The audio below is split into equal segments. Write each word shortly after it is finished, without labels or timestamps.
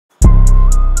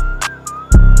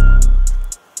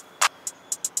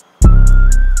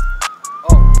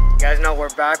we're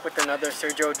back with another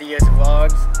Sergio Diaz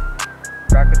Vlogs.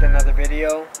 Back with another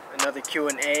video, another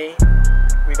Q&A.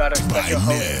 We got our special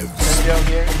host, Sergio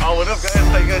here. Oh, what up guys?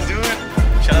 How you guys doing?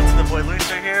 Shout out to the boy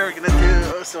Luis right here. We're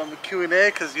gonna do some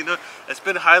Q&A because, you know, it's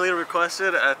been highly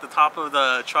requested at the top of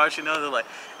the charts. You know, they're like,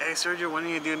 hey Sergio, when are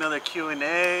you gonna do another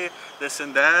Q&A? This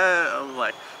and that. I'm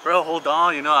like, bro, hold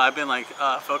on. You know, I've been like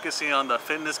focusing on the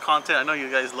fitness content. I know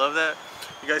you guys love that.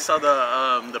 You guys saw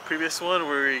the previous one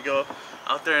where we go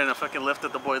out there and I fucking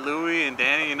lifted the boy Louie and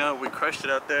Danny. You know, we crushed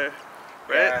it out there,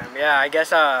 right? Yeah, I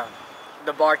guess the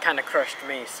bar kind of crushed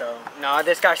me. So no,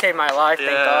 this guy saved my life.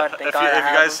 Thank God. Thank God. If you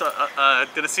guys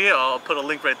didn't see it, I'll put a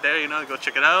link right there. You know, go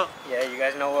check it out. Yeah, you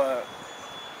guys know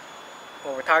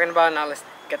what we're talking about. Now let's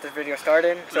get this video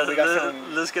started. So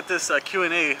let's get this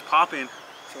Q&A popping.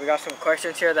 So we got some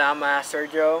questions here that I'm gonna ask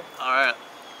Sergio. All right.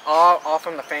 All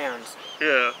from the fans.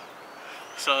 Yeah.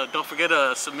 So don't forget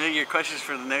to submit your questions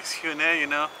for the next Q&A, you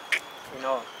know? You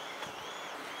know.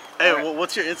 Hey,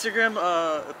 what's your Instagram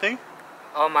thing?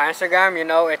 Oh, my Instagram, you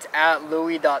know, it's at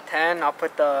louis.10. I'll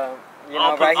put the,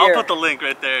 right here. I'll put the link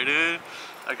right there, dude.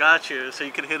 I got you. So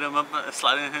you can hit him up,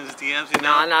 slide in his DMs, you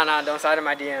know? Nah, don't slide in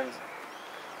my DMs.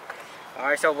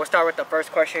 Alright, so we'll start with the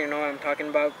first question, you know what I'm talking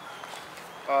about.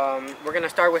 We're going to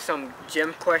start with some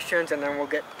gym questions, and then we'll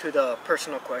get to the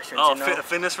personal questions. Oh, you know?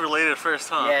 Fitness related first,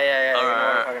 huh? Yeah, you know what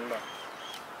I'm talking about.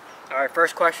 Alright,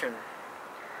 first question.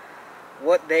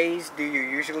 What days do you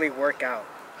usually work out?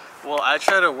 Well, I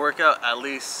try to work out at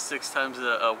least 6 times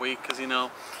a week because, you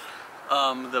know,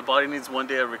 the body needs 1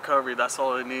 day of recovery. That's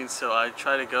all it needs. So I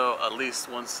try to go at least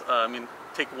once,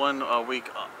 take 1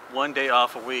 day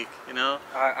off a week, you know?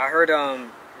 I heard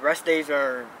rest days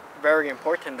are very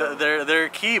important though. They're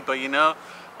key, but you know,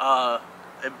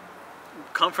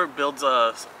 comfort builds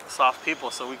soft people,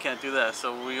 so we can't do that.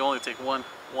 So we only take one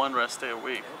rest day a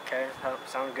week. Okay,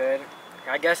 sounds good.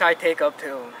 I guess I take up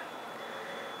to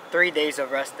 3 days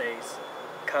of rest days,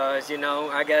 cause you know,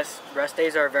 I guess rest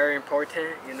days are very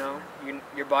important. You know,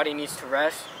 your body needs to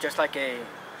rest, just like a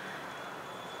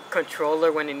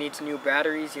controller when it needs new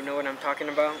batteries. You know what I'm talking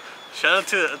about?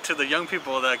 Shout out to the young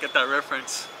people that get that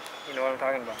reference. You know what I'm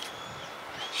talking about.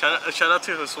 Shout out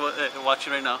to who's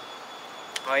watching right now.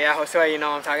 Oh yeah, Josue, you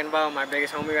know what I'm talking about. My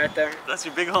biggest homie right there. That's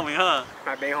your big homie, huh?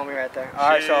 My big homie right there.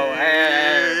 Alright, so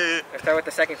hey, let's start with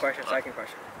the second question.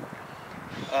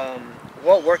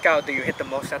 What workout do you hit the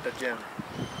most at the gym?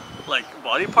 Like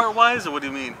body part wise, or what do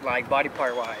you mean? Like body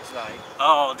part wise, like.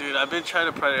 Oh, dude, I've been trying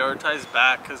to prioritize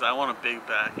back because I want a big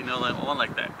back. You know, like I want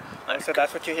like that. Like, so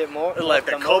that's what you hit more. Like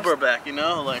the cobra back, you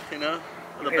know, like the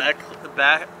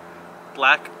back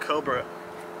black cobra.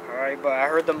 Alright, but I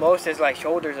heard the most is like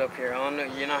shoulders up here. I don't know,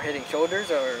 you're not hitting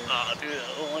shoulders or? Oh, dude,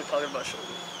 I'm only talking about shoulders.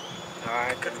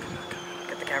 Alright, get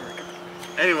the camera.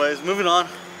 Anyways, moving on.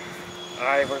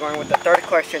 Alright, we're going with the third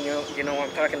question. You know what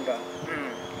I'm talking about.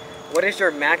 What is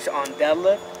your max on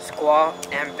deadlift, squat,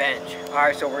 and bench?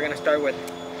 Alright, so we're gonna start with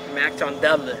max on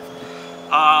deadlift.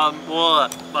 Well,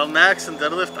 my max on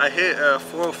deadlift, I hit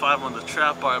 405 on the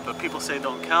trap bar, but people say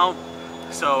don't count.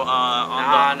 So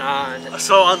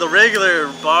So on the regular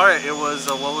bar, it was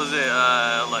what was it?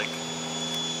 Like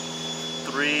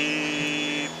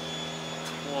 320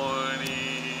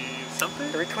 something.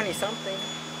 320 something.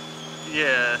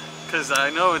 Yeah, cause I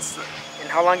know it's. And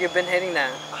how long you been hitting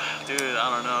that? Dude, I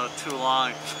don't know, too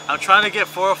long. I'm trying to get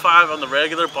 405 on the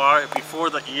regular bar before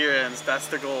the year ends. That's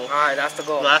the goal. Alright, that's the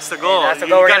goal. That's the goal. Hey, that's the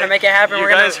goal. We're gonna make it happen. You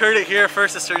guys heard it here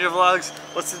first at Sergio Vlogs.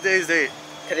 What's today's date?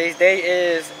 Today's date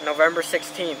is November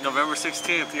 16th. November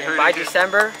 16th. You heard by it here.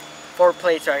 December, 4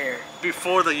 plates right here.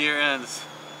 Before the year ends.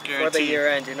 Guaranteed. Before the year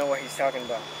ends, you know what he's talking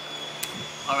about.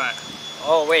 Alright.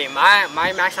 Oh wait,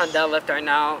 my max on deadlift right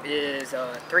now is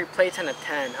 3 plates and a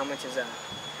 10. How much is that?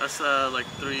 That's like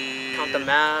 3. Count the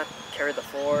math, carry the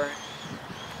 4.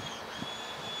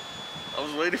 I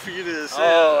was waiting for you to say.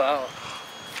 Oh.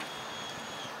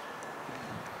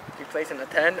 3 plates and a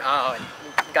 10. Oh,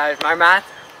 guys, my math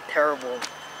terrible.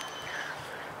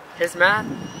 His math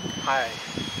high.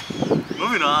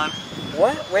 Moving on.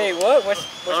 What? Wait, what? What's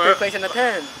 3 plates and a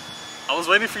 10? I was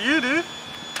waiting for you, dude.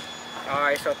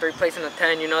 Alright, so 3 plates and a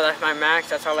 10, you know that's my max,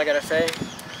 that's all I gotta say.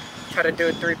 Try to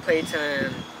do 3 plates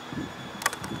and...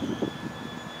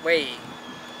 Wait.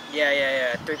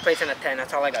 Yeah. 3 plates and a 10,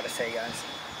 that's all I gotta say, guys.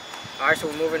 Alright, so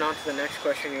we're moving on to the next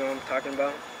question, you know what I'm talking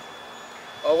about.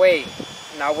 Oh wait,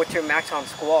 now what's your max on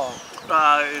squat?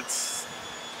 It's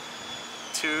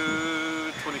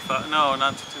 225, no,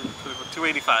 not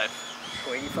 285.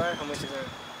 285? How much is that?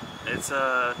 It's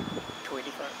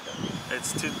 285?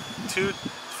 It's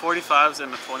 245s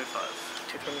and a 25.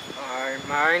 225. Alright,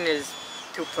 mine is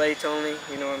 2 plates only,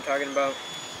 you know what I'm talking about.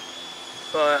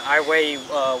 but I weigh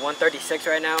 136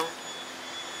 right now.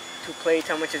 2 plates,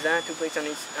 how much is that? 2 plates on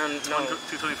each, no.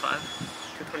 225.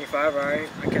 225, alright.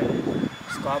 I can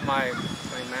squat my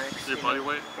max. Your body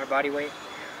weight? My body weight.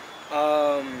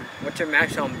 What's your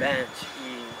max on bench?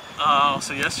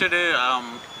 So yesterday,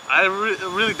 I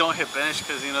really don't hit bench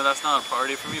because, you know, that's not a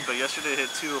priority for me, but yesterday I hit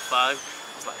 205.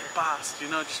 I was like, boss, you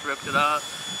know, just ripped it out.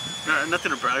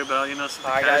 Nothing to brag about, you know,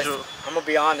 something casual. Guys, I'm gonna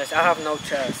be honest, I have no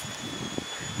chest.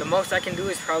 The most I can do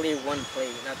is probably 1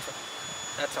 plate.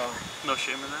 That's all. No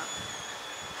shame in that.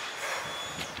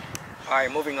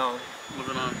 Alright, moving on.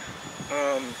 Moving on.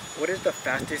 What is the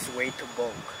fastest way to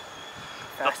bulk?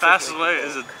 The fastest way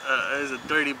is a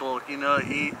dirty bulk. You know,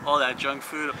 eat all that junk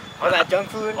food. All that junk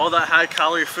food? All that high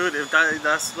calorie food. If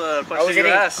that's the question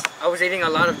you asked. I was eating a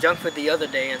lot of junk food the other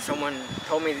day, and someone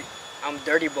told me I'm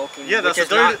dirty bulking. Yeah,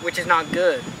 which is not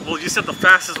good. Well, you said the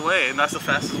fastest way, and that's the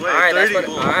fastest way. Alright, dirty bulk.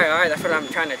 bulk. Alright, that's what I'm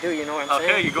trying to do. You know what I'm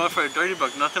saying? Okay, you're going for a dirty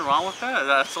bulk. Nothing wrong with that.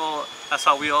 That's all. That's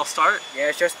how we all start. Yeah,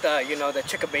 it's just you know, the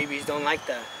chicka babies don't like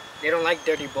that. They don't like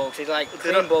dirty bulks. They like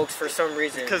clean bulks for some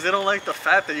reason. Because they don't like the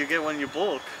fat that you get when you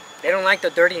bulk. They don't like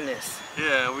the dirtiness.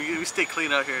 Yeah, we stay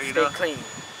clean out here, you know? Stay clean.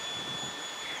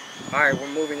 Alright,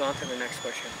 we're moving on to the next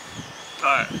question.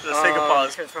 Alright, let's take a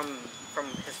pause. This is from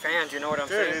his fans, you know what I'm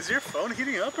saying? Dude, is your phone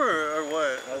heating up or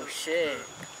what? Oh shit.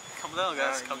 Calm down,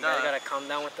 guys, calm down. You gotta calm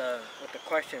down with the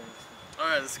questions.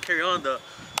 Alright, let's carry on though.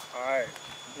 Alright,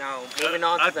 now moving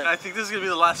on to I think this is gonna be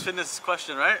the last fitness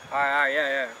question, right? Alright,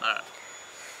 yeah. Alright.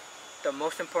 The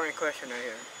most important question right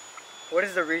here. What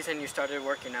is the reason you started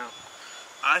working out?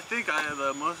 I think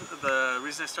the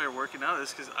reason I started working out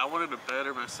is because I wanted to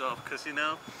better myself. Because, you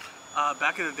know,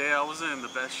 back in the day, I wasn't in the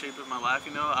best shape of my life.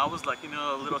 You know, I was like, you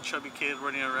know, a little chubby kid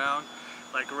running around,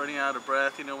 like running out of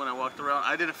breath. You know, when I walked around,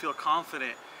 I didn't feel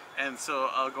confident, and so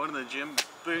going to the gym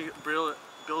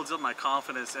builds up my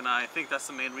confidence, and I think that's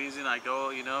the main reason I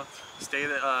go. You know, stay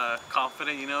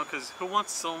confident. You know, because who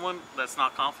wants someone that's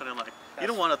not confident? Like, you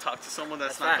don't want to talk to someone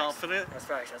that's not confident. That's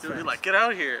facts. That's They'll be facts. like, get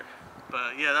out of here.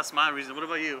 But yeah, that's my reason. What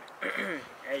about you?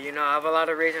 Hey, you know, I have a lot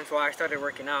of reasons why I started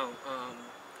working out.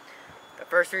 The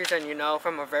first reason, you know,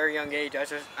 from a very young age,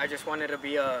 I just wanted to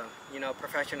be a, you know,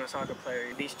 professional soccer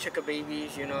player. These chicka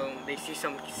babies, you know, they see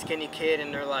some skinny kid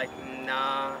and they're like,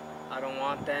 nah, I don't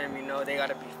want them. You know, they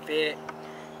gotta be fit.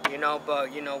 You know,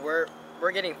 but you know,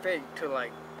 we're getting fit to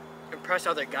like impress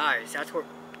other guys. That's what.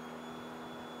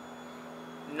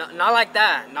 Not like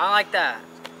that. Not like that.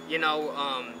 You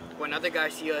know, when other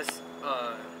guys see us.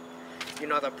 You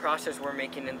know, the process we're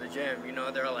making in the gym, you know,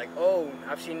 they're like, oh,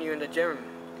 I've seen you in the gym.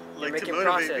 You're Like making to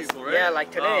motivate process. people, right? Yeah,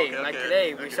 like today. Oh, okay,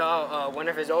 today, we saw one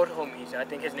of his old homies. I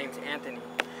think his name's Anthony.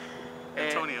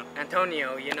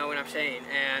 Antonio, you know what I'm saying?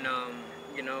 And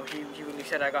you know, he really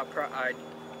said I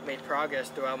made progress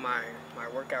throughout my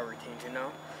workout routines, you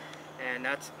know, and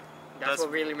that's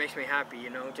what really makes me happy, you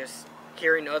know, just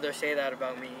hearing others say that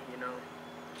about me, you know.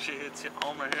 Shit hits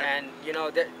home right here. And you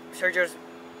know, Sergio's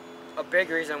a big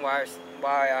reason why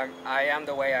I am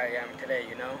the way I am today,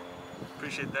 you know.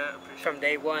 Appreciate that. From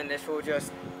day one, this fool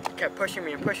just kept pushing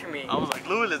me and pushing me. I was like,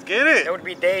 Louis, let's get it. There would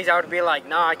be days I would be like,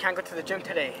 nah, I can't go to the gym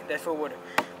today. This fool would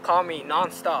call me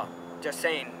non-stop, just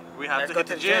saying, we have to hit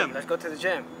the gym. Let's go to the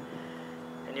gym.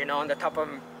 And you know, on the top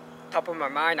of my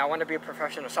mind, I want to be a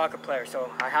professional soccer player,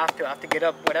 so I have to get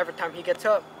up whatever time he gets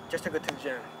up just to go to the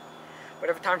gym.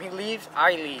 Whatever time he leaves,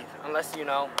 I leave. Unless, you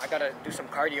know, I gotta do some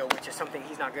cardio, which is something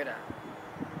he's not good at.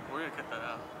 We're gonna cut that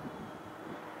out.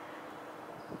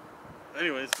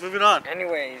 Anyways, moving on.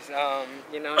 Anyways,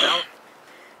 you know,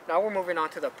 now we're moving on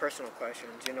to the personal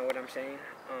questions. You know what I'm saying?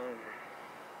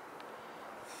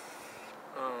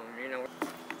 You know,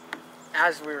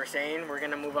 as we were saying, we're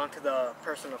gonna move on to the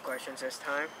personal questions this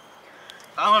time.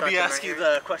 I'm gonna be asking you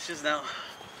the questions now.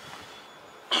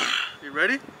 You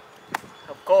ready?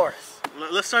 Of course.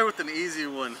 Let's start with an easy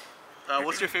one.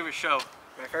 What's your favorite show?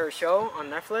 My favorite show on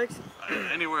Netflix?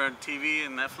 Anywhere on TV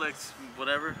and Netflix,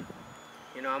 whatever.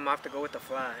 You know, I'm gonna have to go with The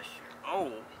Flash.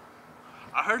 Oh,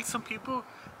 I heard some people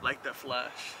like The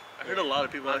Flash. I heard a lot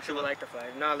of people actually like The Flash.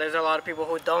 No, there's a lot of people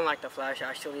who don't like The Flash.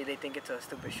 Actually, they think it's a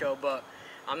stupid show, but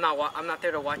I'm not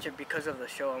there to watch it because of the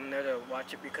show. I'm there to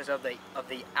watch it because of the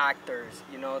actors.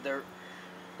 You know, they're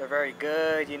very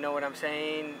good. You know what I'm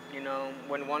saying? You know,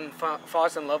 when one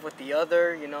falls in love with the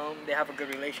other, you know, they have a good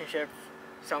relationship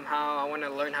somehow. I want to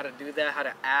learn how to do that, how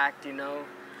to act, you know,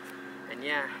 and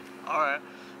yeah. All right.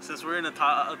 Since we're in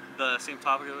the same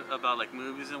topic about like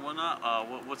movies and whatnot,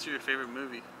 what's your favorite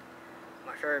movie?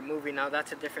 My favorite movie, now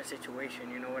that's a different situation,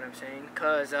 you know what I'm saying?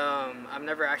 Because I've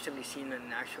never actually seen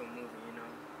an actual movie, you know.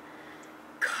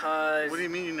 Cause what do you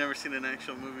mean you've never seen an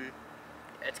actual movie?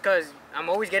 It's because I'm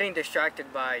always getting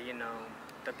distracted by,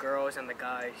 the girls and the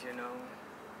guys,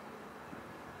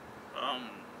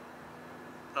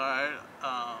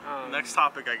 Alright, next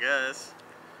topic, I guess.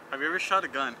 Have you ever shot a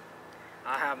gun?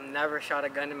 I have never shot a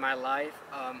gun in my life.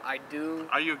 I do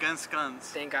Are you against guns?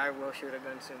 think I will shoot a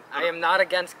gun soon. I am not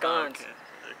against guns, Oh,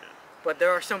 okay. but there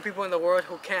are some people in the world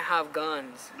who can't have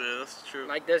guns. Yeah, that's true.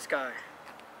 Like this guy.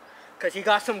 Because he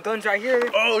got some guns right here.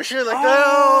 Oh, shit, like that?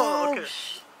 Oh, okay.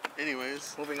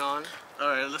 Anyways. Moving on.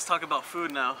 Alright, let's talk about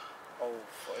food now. Oh,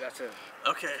 that's it.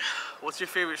 Okay, what's your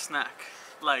favorite snack?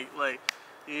 Like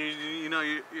you know,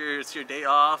 it's your day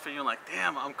off and you're like,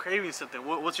 damn, I'm craving something.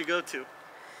 What's your go-to?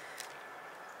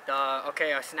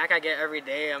 Okay, a snack I get every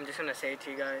day, I'm just going to say it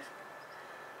to you guys.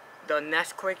 The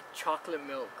Nesquik chocolate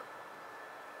milk.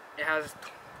 It has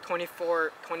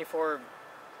 24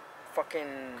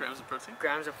 fucking Grams of protein?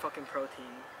 fucking protein.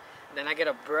 Then I get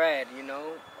a bread,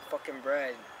 fucking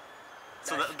bread.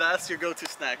 So that's your go-to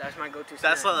snack? That's my go-to snack.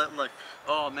 That's like,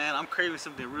 oh man, I'm craving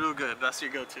something real good. That's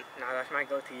your go-to? No, that's my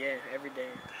go-to, yeah, every day.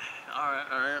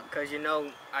 Alright. Because,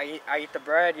 I eat the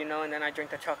bread, and then I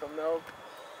drink the chocolate milk.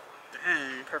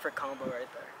 Dang. Perfect combo right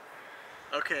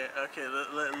there. Okay,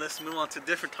 let's move on to a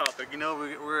different topic.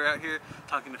 We're out here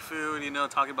talking to food,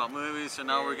 talking about movies, so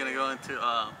now we're gonna go into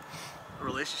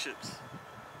relationships.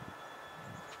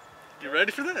 You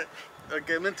ready for that?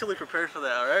 Okay, mentally prepared for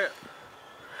that, alright?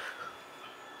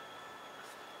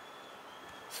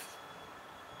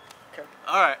 Okay.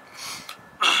 Alright.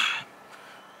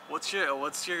 What's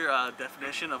your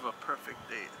definition of a perfect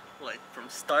date? Like from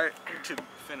start to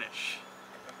finish?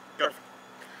 Go.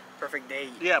 Perfect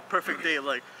date. Yeah, perfect date,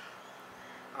 like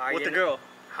with the girl.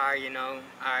 Hi,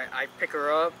 I pick her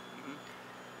up,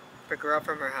 pick her up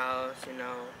from her house,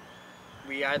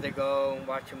 we either go and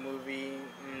watch a movie,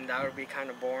 that would be kind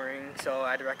of boring, so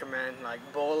I'd recommend like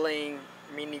bowling,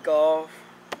 mini golf.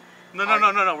 No,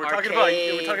 we're talking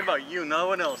about you, no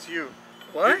one else, you.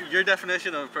 What? Your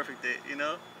definition of a perfect date,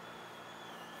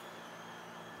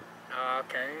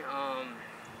 Okay,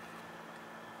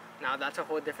 now that's a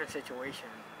whole different situation,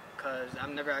 because I've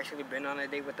never actually been on a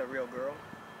date with a real girl.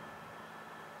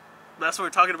 That's what we're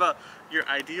talking about, your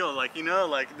ideal, like,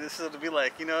 like this is to be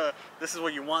like, this is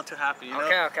what you want to happen,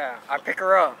 Okay, I pick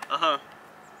her up. Uh-huh.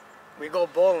 We go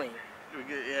bowling.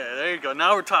 Yeah, there you go,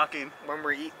 now we're talking. When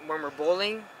we're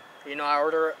bowling, I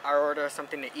order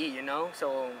something to eat,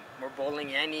 so we're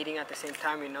bowling and eating at the same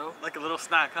time, Like a little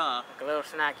snack, huh? Like a little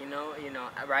snack,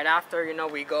 right after,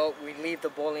 we leave the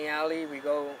bowling alley, we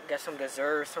go get some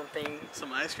dessert or something.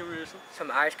 Some ice cream or something?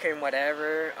 Some ice cream,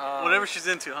 whatever. Whatever she's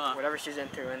into, huh? Whatever she's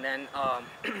into, and then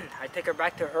I take her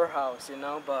back to her house,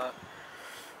 but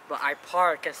I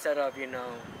park instead of,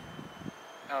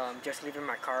 just leaving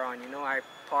my car on, I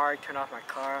park, turn off my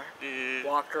car,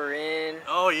 walk her in.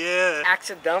 Oh yeah.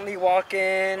 Accidentally walk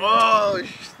in. Oh.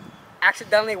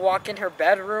 Accidentally walk in her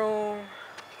bedroom,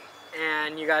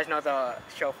 and you guys know the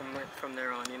show from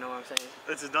there on. You know what I'm saying?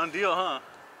 It's a done deal, huh?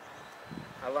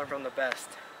 I learned from the best.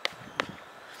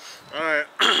 All right.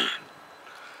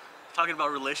 Talking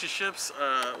about relationships.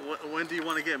 When do you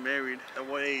want to get married? At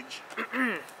what age?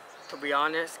 To be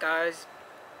honest, guys,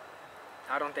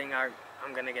 I don't think I'm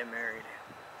gonna get married.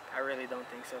 I really don't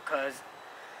think so, cause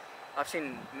I've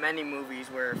seen many movies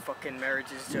where fucking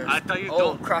marriages just. I thought you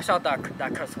don't. Cross out that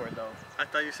cuss word though. I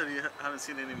thought you said you haven't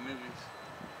seen any movies.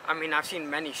 I mean, I've seen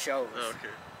many shows. Oh, okay.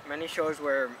 Many shows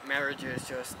where marriages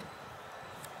just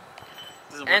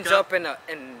ends up in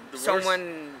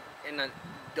someone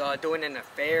doing an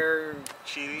affair,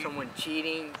 cheating. Someone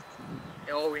cheating.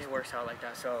 It always works out like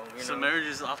that. So So marriage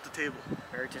is off the table.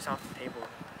 Marriage is off the table.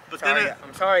 But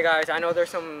I'm sorry, guys. I know there's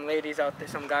some ladies out there,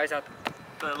 some guys out there.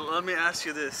 But let me ask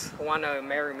you this. Who want to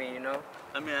marry me,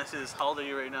 Let me ask you this. How old are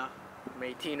you right now? I'm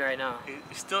 18 right now.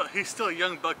 He's still a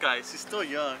young buck, guys. He's still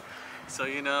young. So,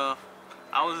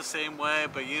 I was the same way,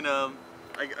 but,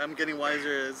 I'm getting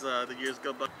wiser as the years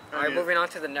go by. Alright, moving on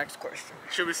to the next question.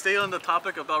 Should we stay on the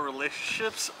topic about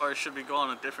relationships, or should we go on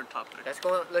a different topic? Let's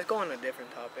go on a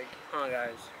different topic. Huh,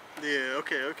 guys? Yeah,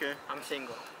 okay. I'm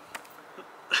single.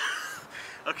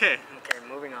 Okay,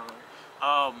 moving on.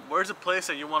 Where's a place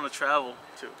that you want to travel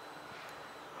to?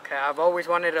 Okay, I've always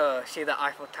wanted to see the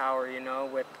Eiffel Tower,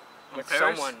 with Paris?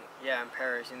 someone. Yeah, in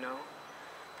Paris,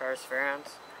 Paris,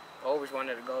 France. Always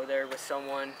wanted to go there with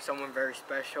someone very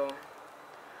special.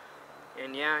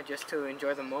 And yeah, just to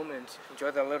enjoy the moments, enjoy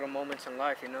the little moments in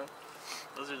life,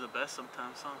 Those are the best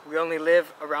sometimes, huh? We only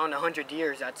live around 100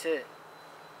 years, that's it.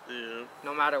 Yeah.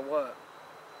 No matter what.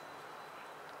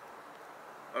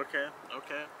 Okay.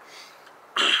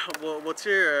 Well, what's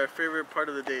your favorite part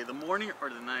of the day? The morning or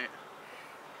the night?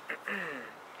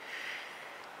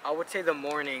 I would say the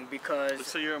morning because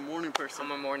So you're a morning person.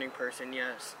 I'm a morning person,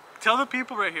 yes. Tell the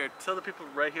people right here. Tell the people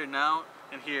right here now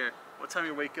and here. What time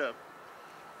you wake up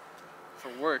for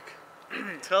work?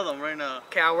 Tell them right now.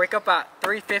 Okay, I wake up at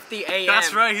 3:50 a.m.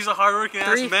 That's right. He's a hardworking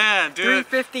ass man, dude.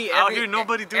 3:50 out here,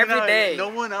 nobody doing every that. day. No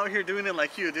one out here doing it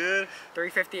like you, dude.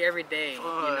 3:50 every day. You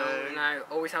know, and I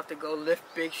always have to go lift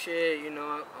big shit. You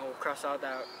know, I'll cross out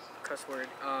that cuss word.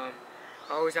 I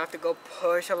always have to go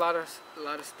push a lot of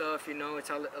stuff. You know, it's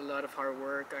a lot of hard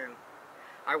work.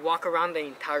 I walk around the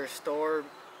entire store,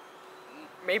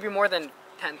 maybe more than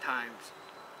 10 times.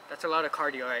 That's a lot of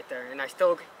cardio right there, and I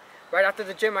still. Right after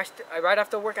the gym, right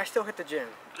after work, I still hit the gym.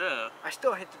 Yeah. I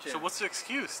still hit the gym. So what's the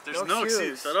excuse? There's No no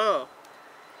excuse at all.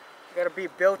 You gotta be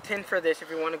built in for this if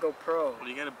you want to go pro. Well,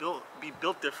 you gotta be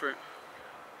built different.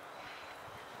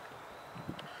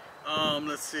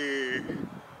 Let's see.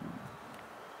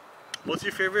 What's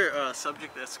your favorite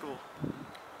subject at school?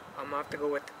 I'm gonna have to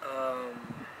go with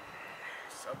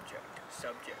subject.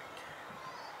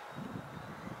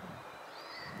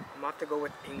 I'm gonna have to go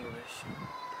with English.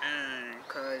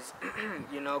 Because,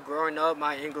 you know, growing up,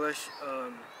 my English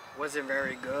wasn't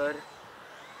very good.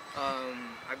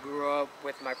 I grew up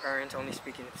with my parents only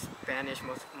speaking Spanish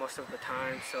most of the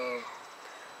time, so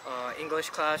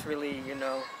English class really, you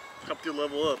know, helped you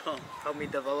level up, huh? Helped me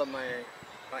develop my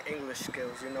English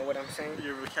skills, you know what I'm saying?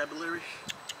 Your vocabulary?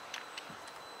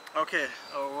 Okay,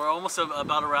 we're almost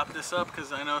about to wrap this up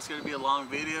because I know it's going to be a long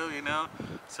video, you know,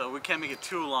 so we can't make it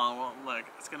too long. Well, like,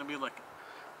 it's going to be like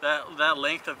that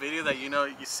length of video that, you know,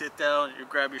 you sit down, you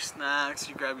grab your snacks,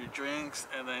 you grab your drinks,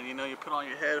 and then, you know, you put on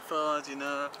your headphones, you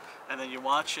know, and then you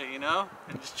watch it, you know,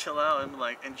 and just chill out and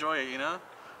like enjoy it, you know,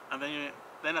 and then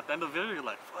at the end of the video you're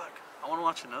like, fuck, I want to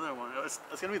watch another one. It's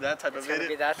gonna be that type of video. It's gonna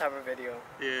be that type of video.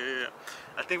 Yeah.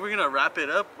 I think we're gonna wrap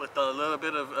it up with a little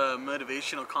bit of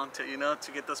motivational content, you know,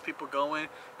 to get those people going,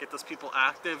 get those people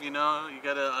active, you know. You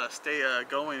gotta stay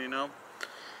going, you know.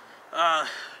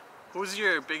 Who's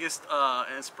your biggest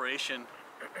inspiration?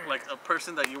 Like a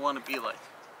person that you want to be like?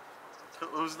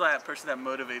 Who's that person that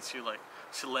motivates you? Like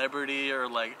celebrity or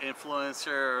like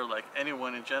influencer or like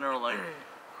anyone in general? Like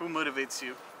who motivates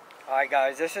you? Alright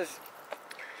guys, this is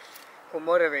who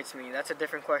motivates me. That's a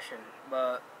different question.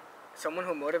 But someone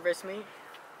who motivates me,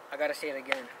 I gotta say it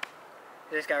again.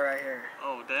 This guy right here.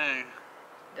 Oh dang.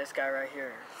 This guy right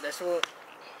here. This fool,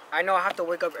 I know I have to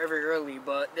wake up every early,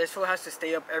 but this fool has to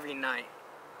stay up every night.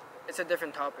 It's a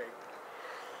different topic.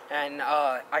 And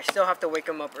I still have to wake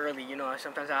him up early, you know.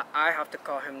 Sometimes I have to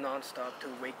call him non-stop to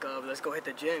wake up. Let's go hit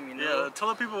the gym, you know. Yeah, tell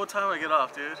the people what time I get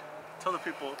off, dude. Tell the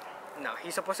people. No,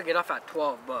 he's supposed to get off at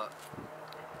 12, but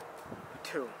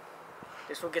 2.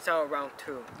 This fool gets out around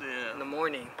 2 in the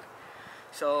morning.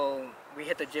 So we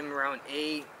hit the gym around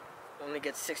 8. Only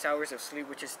get 6 hours of sleep,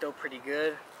 which is still pretty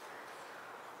good.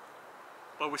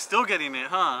 But we're still getting it,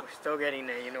 huh? We're still getting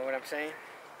it, you know what I'm saying?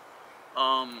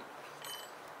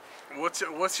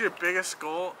 What's your biggest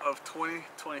goal of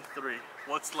 2023?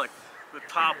 What's like the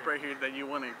top right here that you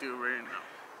want to do right now?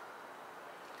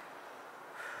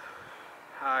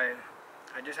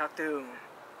 I just have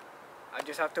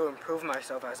to improve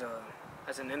myself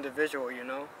as an individual, you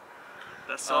know.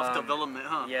 That self-development,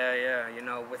 huh? Yeah, you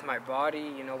know, with my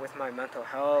body, you know, with my mental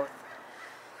health.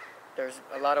 There's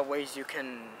a lot of ways you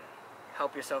can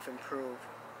help yourself improve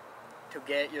to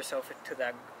get yourself to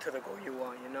the goal you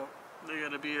want, you know. They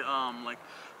gotta be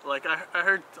like I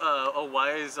heard a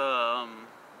wise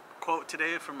quote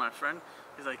today from my friend.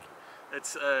 He's like,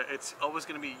 it's always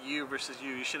gonna be you versus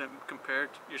you. You shouldn't compare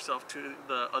yourself to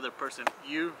the other person.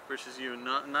 You versus you,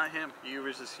 not him. You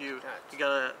versus you. You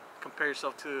gotta compare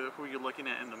yourself to who you're looking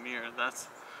at in the mirror.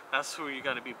 That's who you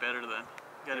gotta be better than.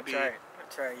 You gotta be.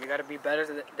 That's right. You gotta be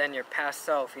better than your past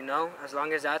self. You know, as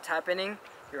long as that's happening,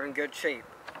 you're in good shape.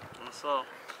 So,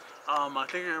 I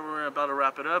think we're about to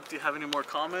wrap it up. Do you have any more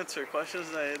comments or questions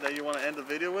that you want to end the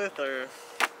video with, or?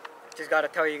 Just gotta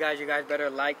tell you guys better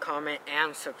like, comment,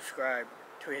 and subscribe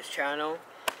to his channel,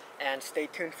 and stay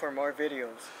tuned for more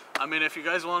videos. I mean, if you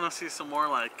guys want to see some more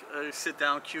like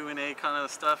sit-down Q&A kind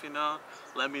of stuff, you know,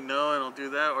 let me know and I'll do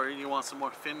that. Or you want some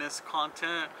more fitness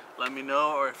content, let me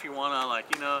know. Or if you want to, like,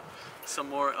 you know, some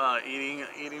more eating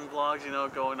vlogs, you know,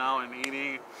 going out and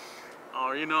eating,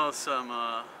 or you know, some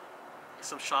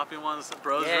shopping ones,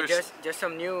 bros. Yeah, just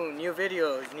some new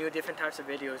videos, new different types of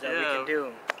videos that we can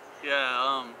do.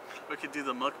 Yeah, we could do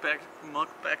the mukbang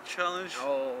challenge.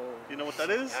 Oh. You know what that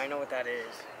is? I know what that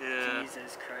is. Yeah.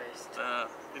 Jesus Christ.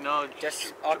 You know,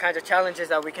 just all kinds of challenges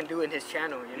that we can do in his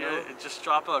channel, you know? Yeah, just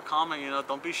drop a comment, you know,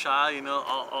 don't be shy, you know,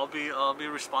 I'll be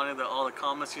responding to all the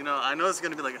comments, you know. I know it's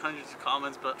going to be like hundreds of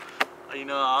comments, but You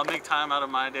know, I'll make time out of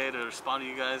my day to respond to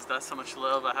you guys. That's how much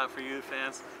love I have for you,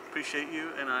 fans. Appreciate you,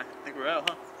 and I think we're out,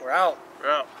 huh? We're out. We're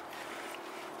out.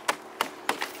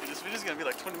 Dude, this video's gonna be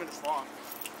like 20 minutes long.